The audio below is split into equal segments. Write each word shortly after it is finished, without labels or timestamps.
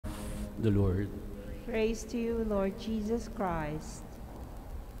the Lord. Praise to you, Lord Jesus Christ.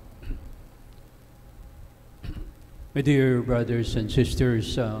 My dear brothers and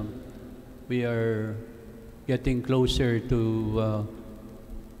sisters, we are getting closer to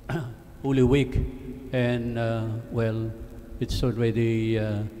Holy Week, and well, it's already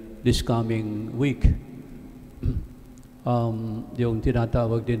this coming week. Yung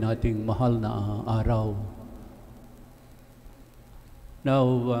tinatawag din nating mahal na araw.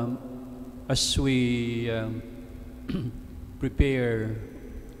 Now, as we prepare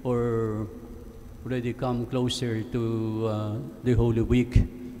or already come closer to the Holy Week,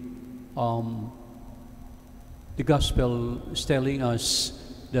 the Gospel is telling us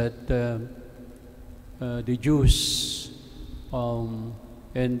that the Jews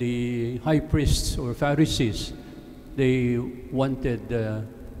and the high priests or Pharisees, they wanted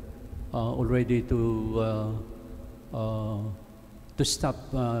already to stop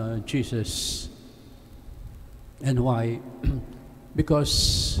Jesus. And why?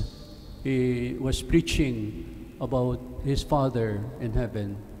 Because he was preaching about his Father in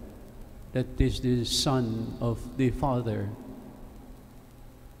heaven, that is the Son of the Father.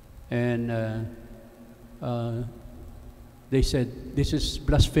 And they said, this is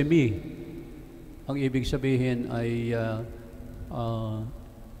blasphemy. Ang ibig sabihin ay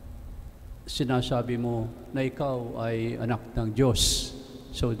sinasabi mo na ikaw ay anak ng Diyos.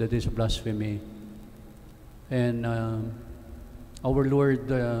 So that is blasphemy. And our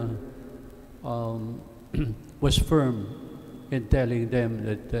Lord was firm in telling them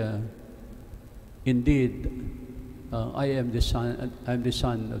that indeed I am the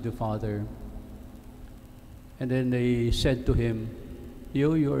son of the Father. And then they said to him,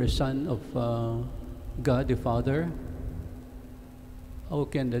 you are a son of God the Father? How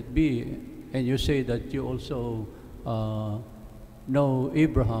can that be? And you say that you also know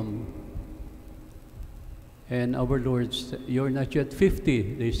Abraham. And our Lord, you're not yet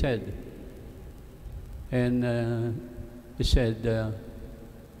 50, they said. And he said,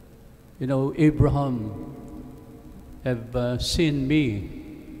 you know, Abraham have seen me,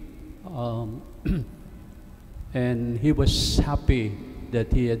 and he was happy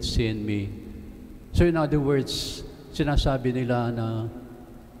that he had seen me. So in other words, sinasabi nila na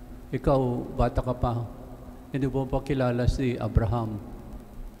ikaw, bata ka pa, hindi mo pa kilala si Abraham.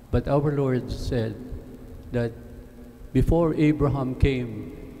 But our Lord said that before Abraham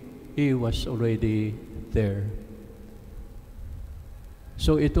came, he was already there.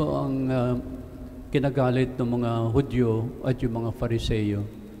 So ito ang kinagalit ng mga Hudyo at yung mga Fariseyo,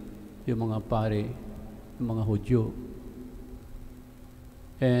 yung mga pare, yung mga Hudyo.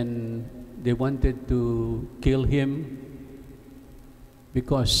 And they wanted to kill him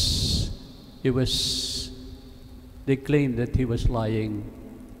because they claimed that he was lying,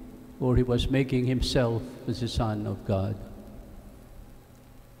 or he was making himself as the Son of God.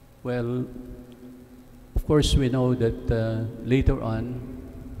 Well, of course we know that later on,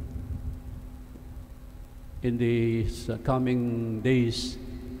 in these coming days,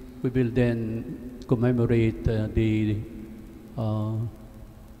 we will then commemorate the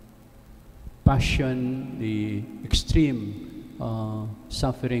passion, the extreme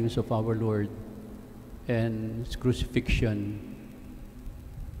sufferings of our Lord, and his crucifixion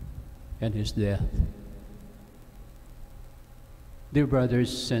and his death. Dear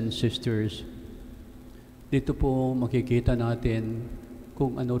brothers and sisters, dito po makikita natin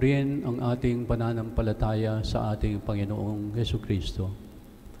kung ano rin ang ating pananampalataya sa ating Panginoong Jesucristo.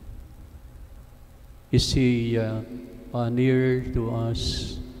 Is He near to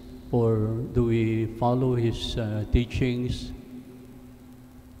us, or do we follow His teachings?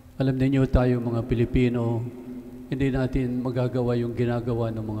 Alam niyo tayo mga Pilipino, hindi natin magagawa yung ginagawa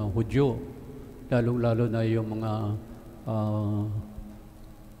ng mga Hudyo, lalong-lalo na yung mga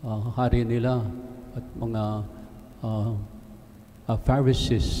hari nila at mga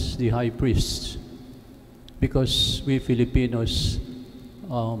Pharisees, the high priests, because we Filipinos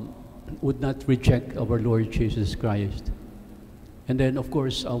would not reject our Lord Jesus Christ. And then of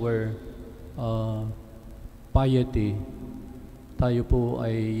course our piety, tayo po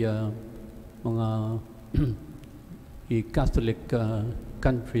ay mga Catholic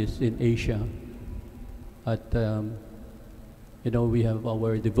countries in Asia, at you know, we have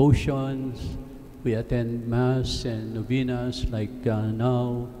our devotions, we attend Mass and novenas like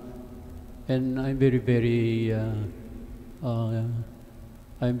now, and I'm very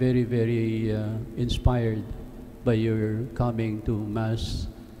inspired by your coming to Mass,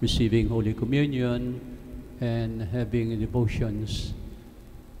 receiving Holy Communion, and having devotions.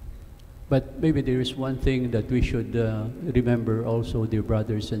 But maybe there is one thing that we should remember also, dear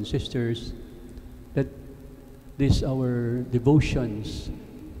brothers and sisters, that these our devotions,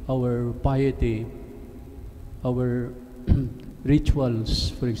 our piety, our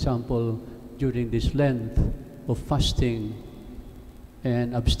rituals, for example, during this Lent of fasting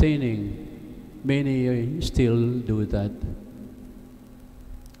and abstaining, many still do that.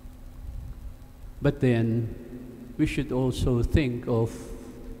 But then, we should also think of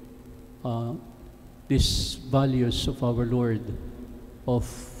these values of our Lord, of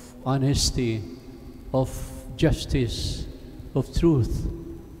honesty, of justice, of truth,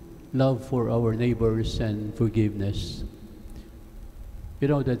 love for our neighbors, and forgiveness. You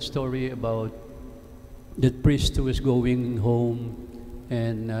know that story about that priest who was going home,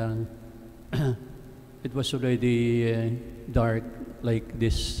 and it was already dark, like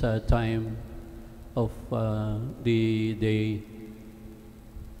this time of the day,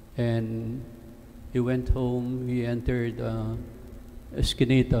 and he went home. He entered a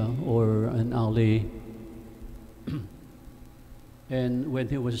esquinita, or an alley, and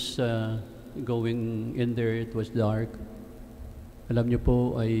when he was going in there, it was dark. Alam niyo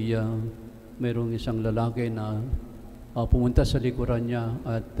po ay mayroong isang lalaki na pumunta sa likuran niya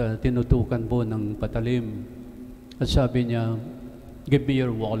at tinutukan po ng patalim. At sabi niya, "Give me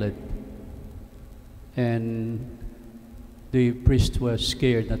your wallet." And the priest was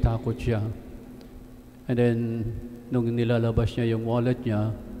scared, natakot siya. And then, nung nilalabas niya yung wallet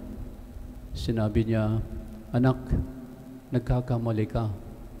niya, sinabi niya, "Anak, nagkakamali ka.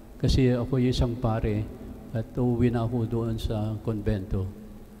 Kasi ako yung isang pare at uuwi na ako doon sa konbento."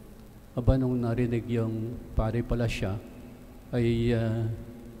 Aba, nung narinig yung pare pala siya, ay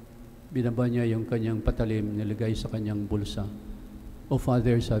binaba niya yung kanyang patalim, nilagay sa kanyang bulsa. "Oh,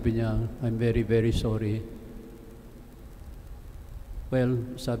 Father," sabi niya, "I'm very, very sorry."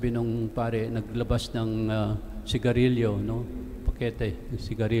 Well, sabi nung pare, naglabas ng sigarilyo, no? Pakete,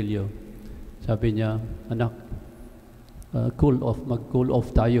 sigarilyo. Sabi niya, "Anak, mag-cool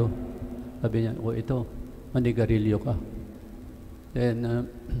off tayo." Sabi niya, "O ito, manigarilyo ka." Then,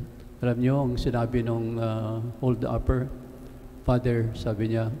 alam niyo ang sinabi nung old upper, "Father,"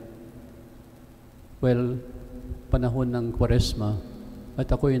 sabi niya, "well, panahon ng Kwaresma at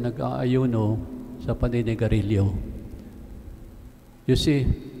ako'y nag-aayuno sa paninigarilyo." You see,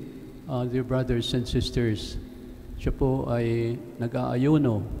 dear brothers and sisters, siya po ay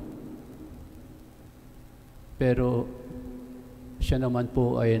nag-aayuno, pero siya naman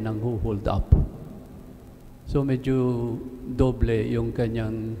po ay nang-hold up. So medyo doble yung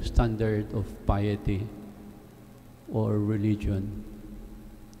kanyang standard of piety or religion.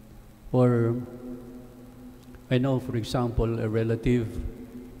 Or I know, for example, a relative,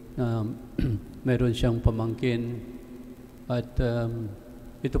 meron siyang pamangkin at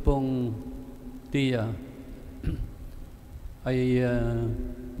ito pong tiya ay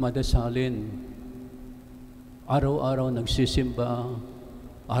madasalin. Araw-araw nagsisimba,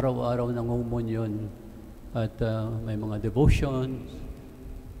 araw-araw nangumunyon, at may mga devotions,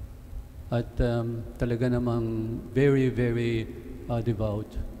 at talaga namang very, very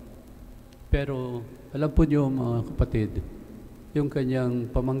devout. Pero alam po niyo, mga kapatid, yung kanyang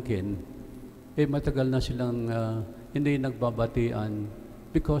pamangkin, matagal na silang hindi nagbabatian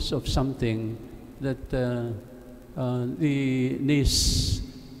because of something that the niece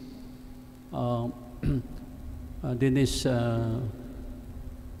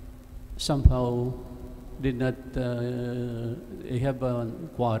somehow did not have a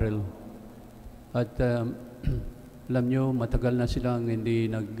quarrel. At alam nyo, matagal na silang hindi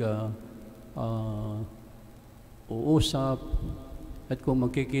uusap. At kung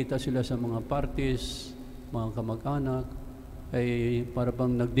magkikita sila sa mga parties, mga kamag-anak, ay para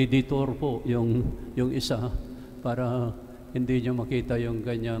bang nagdi-detour po yung isa para hindi niya makita yung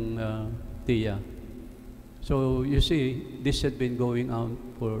kanyang tiya. So you see, this had been going on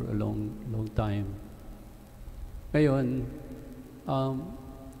for a long time. Ngayon,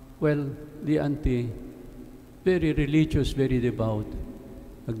 well, the auntie, very religious, very devout.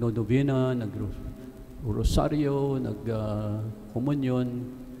 Nagno-novena, nag-rosaryo, nag-komunyon.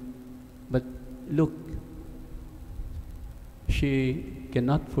 But look, she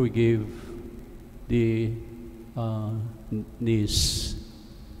cannot forgive the niece.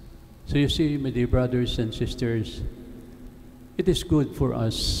 So you see, my dear brothers and sisters, it is good for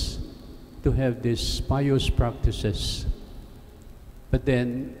us to have these pious practices, but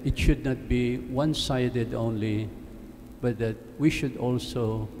then it should not be one-sided only, but that we should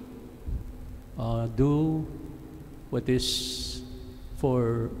also do what is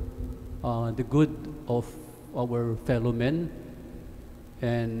for the good of our fellow men,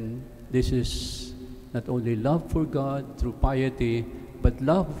 and this is not only love for God through piety, but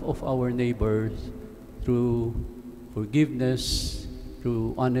love of our neighbors through forgiveness,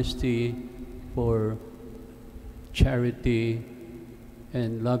 through honesty, for charity,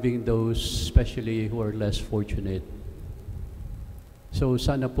 and loving those especially who are less fortunate. So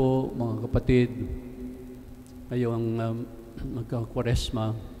sana po mga kapatid, ngayong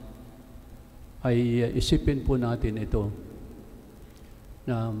magka-Kwaresma, ay isipin po natin ito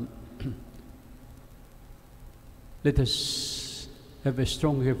na let us have a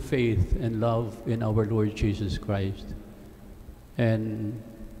stronger faith and love in our Lord Jesus Christ. And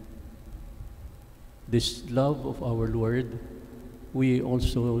this love of our Lord, we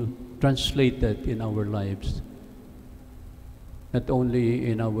also translate that in our lives. Not only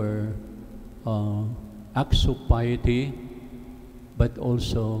in our acts of piety, but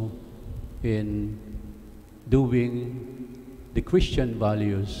also in doing the Christian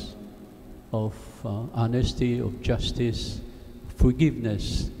values of honesty, of justice,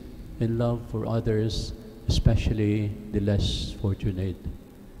 forgiveness, and love for others, especially the less fortunate.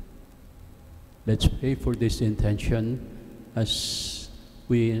 Let's pray for this intention as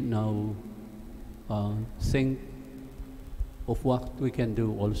we now think of what we can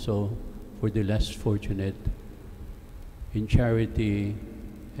do also for the less fortunate in charity,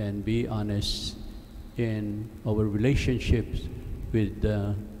 and be honest in our relationships with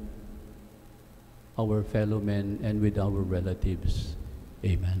our fellow men and with our relatives.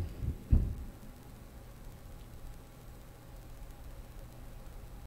 Amen.